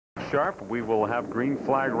Sharp. We will have green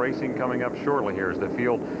flag racing coming up shortly here as the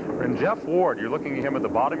field. And Jeff Ward, you're looking at him at the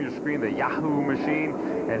bottom of your screen, the Yahoo machine,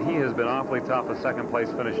 and he has been awfully tough. A second place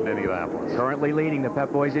finish in Indianapolis. Currently leading the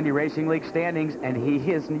Pep Boys Indy Racing League standings, and he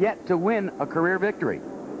has yet to win a career victory.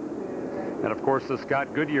 And of course, the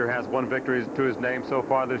Scott Goodyear has one victory to his name so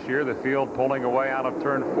far this year. The field pulling away out of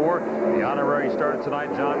turn 4. The honorary started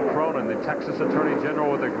tonight, John Cronin, the Texas Attorney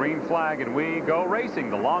General, with a green flag, and we go racing.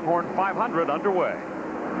 The Longhorn 500 underway.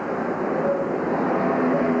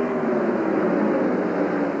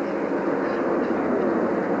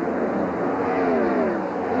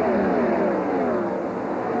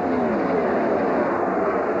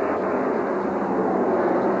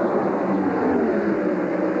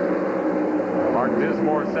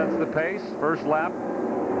 Sets the pace. First lap.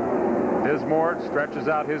 Dismore stretches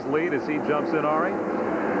out his lead as he jumps in, Ari.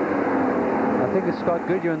 I think it's Scott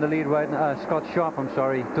Goodyear in the lead right now. Scott Sharp, I'm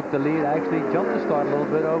sorry, took the lead. Actually jumped the start a little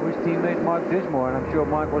bit over his teammate Mark Dismore, and I'm sure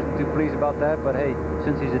Mark wasn't too pleased about that. But hey,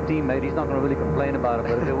 since he's a teammate, he's not going to really complain about it.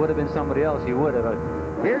 But if it would have been somebody else, he would have.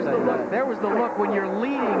 Here's the look. There was the look when you're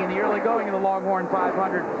leading in the early going of the Longhorn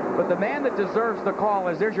 500. But the man that deserves the call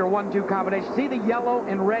is, there's your 1-2 combination. See the yellow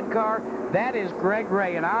and red car? That is Greg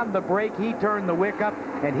Ray. And on the brake, he turned the wick up.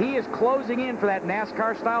 And he is closing in for that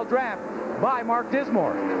NASCAR-style draft by Mark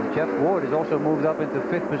Dismore. Jeff Ward has also moved up into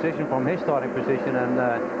 5th position from his starting position. And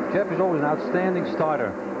Jeff is always an outstanding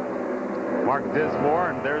starter. Mark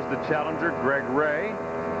Dismore, and there's the challenger, Greg Ray.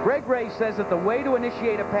 Greg Ray says that the way to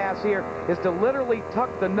initiate a pass here is to literally tuck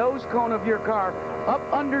the nose cone of your car up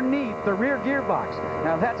underneath the rear gearbox.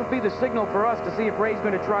 Now that'll be the signal for us to see if Ray's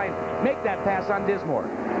going to try and make that pass on Dismore.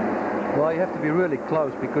 Well, you have to be really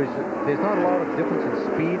close because there's not a lot of difference in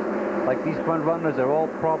speed. Like these front runners are all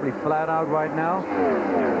probably flat out right now.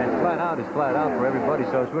 And flat out is flat out for everybody,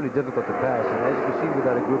 so it's really difficult to pass. And as you can see, we've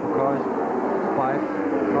got a group of cars, 5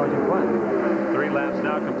 cars in front. 3 laps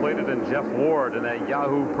now completed, and Jeff Ward in that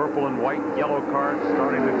Yahoo purple and white yellow car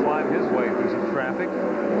starting to climb his way through some traffic.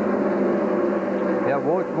 Yeah,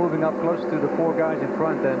 Ward's moving up close to the 4 guys in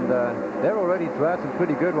front, and they're already drafting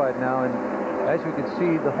pretty good right now. And as you can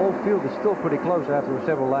see, the whole field is still pretty close after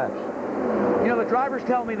several laps. You know, the drivers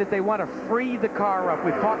tell me that they want to free the car up.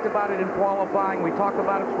 We've talked about it in qualifying. We talked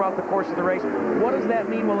about it throughout the course of the race. What does that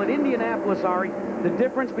mean? Well, at Indianapolis, Ari, the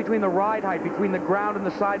difference between the ride height, between the ground and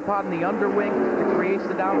the side pod and the underwing that creates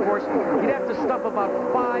the downforce, you'd have to stuff about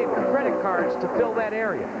 5 credit cards to fill that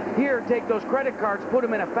area. Here, take those credit cards, put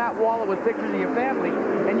them in a fat wallet with pictures of your family,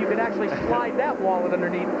 and you can actually slide that wallet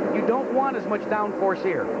underneath. You don't want as much downforce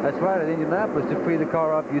here. That's right. At Indianapolis, to free the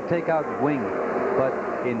car up, you take out wing. But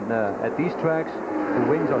at these tracks, the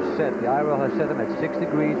wings are set. The IRL has set them at 6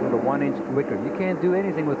 degrees with a 1-inch wicker. You can't do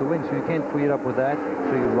anything with the wings, so you can't free it up with that.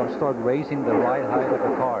 So you start raising the ride height of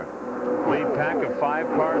the car. Lead pack of 5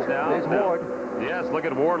 cars now. There's Ward. Yes, look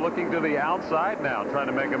at Ward looking to the outside now, trying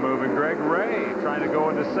to make a move. And Greg Ray trying to go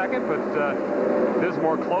into second, but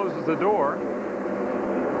Dismore closes the door.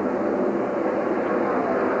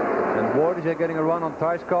 And Ward is getting a run on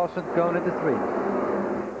Tyce Carlson, going into 3.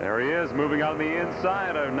 There he is, moving on the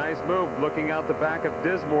inside. A nice move, looking out the back of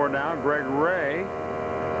Dismore now. Greg Ray.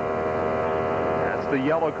 That's the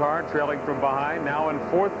yellow car trailing from behind. Now in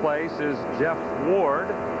 4th place is Jeff Ward.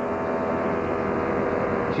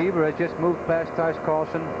 Cheever has just moved past Tyce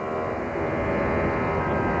Carlson.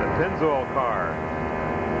 The Pennzoil car.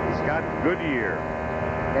 Scott Goodyear.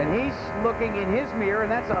 And he's looking in his mirror,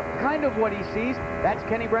 and that's kind of what he sees. That's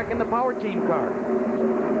Kenny Brecken, the Power Team car.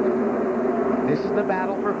 This is the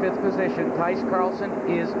battle for 5th position. Tyce Carlson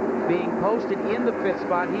is being posted in the 5th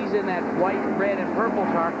spot. He's in that white, red, and purple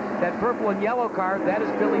car. That purple and yellow car, that is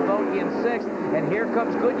Billy Vogt in 6th. And here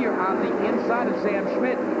comes Goodyear on the inside of Sam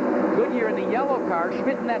Schmidt. Goodyear in the yellow car,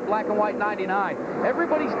 Schmidt in that black and white 99.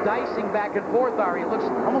 Everybody's dicing back and forth, Ari. It looks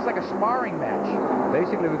almost like a sparring match.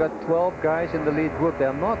 Basically, we've got 12 guys in the lead group.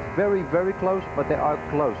 They're not very, very close, but they are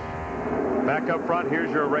close. Back up front, here's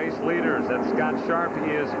your race leaders. And Scott Sharp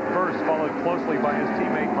is first, followed closely by his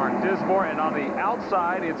teammate Mark Dismore. And on the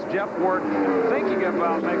outside, it's Jeff Ward thinking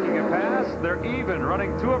about making a pass. They're even,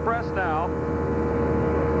 running 2 abreast now.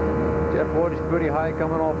 Jeff Ward is pretty high,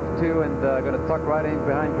 coming off 2, and going to tuck right in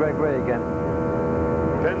behind Greg Ray again.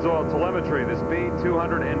 Pennzoil telemetry, the speed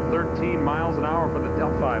 213 miles an hour for the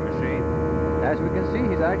Delphi machine. As we can see,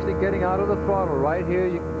 he's actually getting out of the throttle. Right here,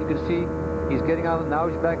 you can see he's getting out, and now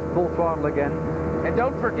he's back to full throttle again. And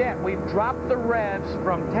don't forget, we've dropped the revs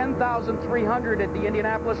from 10,300 at the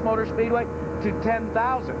Indianapolis Motor Speedway to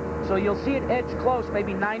 10,000. So you'll see it edge close,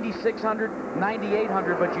 maybe 9,600,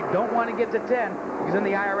 9,800, but you don't want to get to 10 because then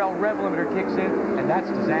the IRL rev limiter kicks in, and that's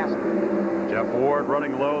disaster. Jeff Ward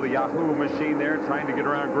running low, the Yahoo machine there, trying to get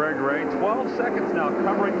around Greg Ray. 12 seconds now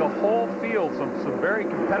covering the whole field. Some very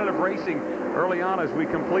competitive racing early on as we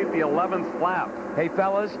complete the 11th lap. Hey,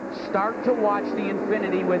 fellas, start to watch the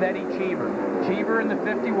Infinity with Eddie Cheever. Cheever in the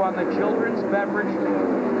 51, the Children's Beverage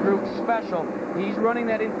Group Special. He's running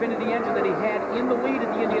that Infinity engine that he had in the lead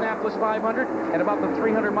at the Indianapolis 500 at about the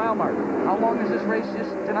 300-mile mark. How long is this race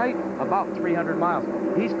just tonight? About 300 miles.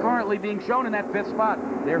 He's currently being shown in that 5th spot.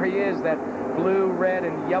 There he is, that blue, red,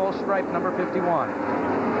 and yellow stripe, number 51.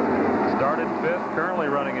 Started 5th, currently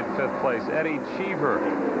running in 5th place, Eddie Cheever.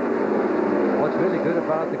 What's really good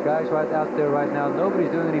about the guys right out there right now,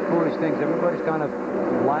 nobody's doing any foolish things. Everybody's kind of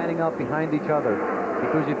lining up behind each other.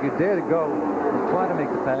 Because if you dare to go and try to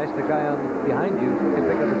make the pass, the guy behind you can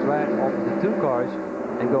pick up the drag off of the 2 cars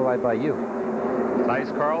and go right by you. Tice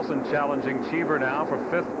Carlson challenging Cheever now for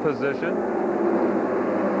 5th position.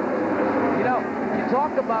 You know, you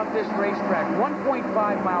talk about this racetrack, 1.5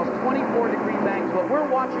 miles, 24-degree banks. What we're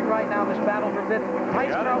watching right now, this battle for 5th,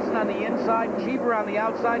 Tice Carlson on the inside, Cheever on the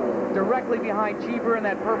outside, directly behind Cheever in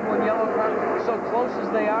that purple and yellow car, so close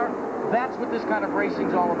as they are. That's what this kind of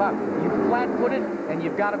racing's all about. You flat-foot it, and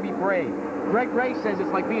you've got to be brave. Greg Ray says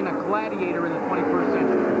it's like being a gladiator in the 21st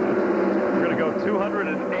century. We're going to go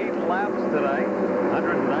 208 laps tonight,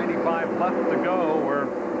 195 left to go. We're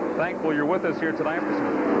thankful you're with us here tonight for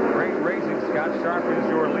some great racing. Scott Sharp is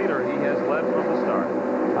your leader. He has led from the start.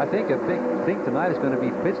 I think a big thing tonight is going to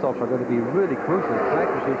be pit stops are going to be really crucial.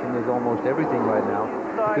 Track position is almost everything right now.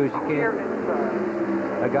 Because you can't...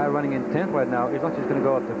 A guy running in 10th right now is not just going to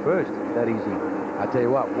go up to 1st that easy. I tell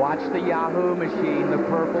you what, watch the Yahoo machine, the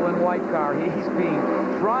purple and white car. He's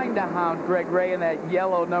trying to hound Greg Ray in that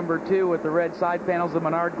yellow number 2 with the red side panels, the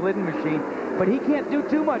Menard Glidden machine. But he can't do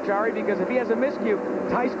too much, Ari, because if he has a miscue,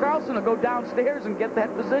 Tice Carlson will go downstairs and get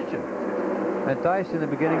that position. And Tice in the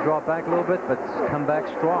beginning dropped back a little bit, but come back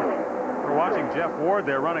strong. We're watching Jeff Ward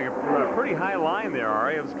there running a pretty high line there,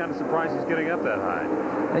 Ari. I was kind of surprised he's getting up that high.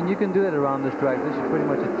 And you can do that around this track. This is pretty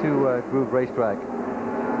much a 2-groove racetrack.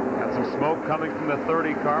 Got some smoke coming from the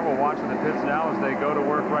 30 car. We're watching the pits now as they go to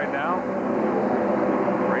work right now.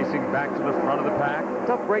 Racing back to the front of the pack.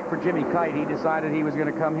 Tough break for Jimmy Kite. He decided he was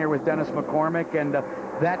going to come here with Dennis McCormick, and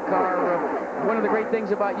that car, one of the great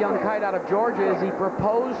things about young Kite out of Georgia is he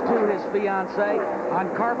proposed to his fiancée on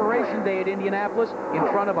Carburation Day at Indianapolis in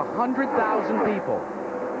front of 100,000 people.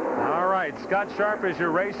 All right, Scott Sharp is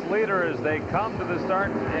your race leader as they come to the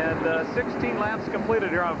start, and 16 laps completed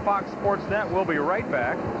here on Fox Sports Net. We'll be right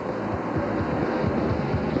back.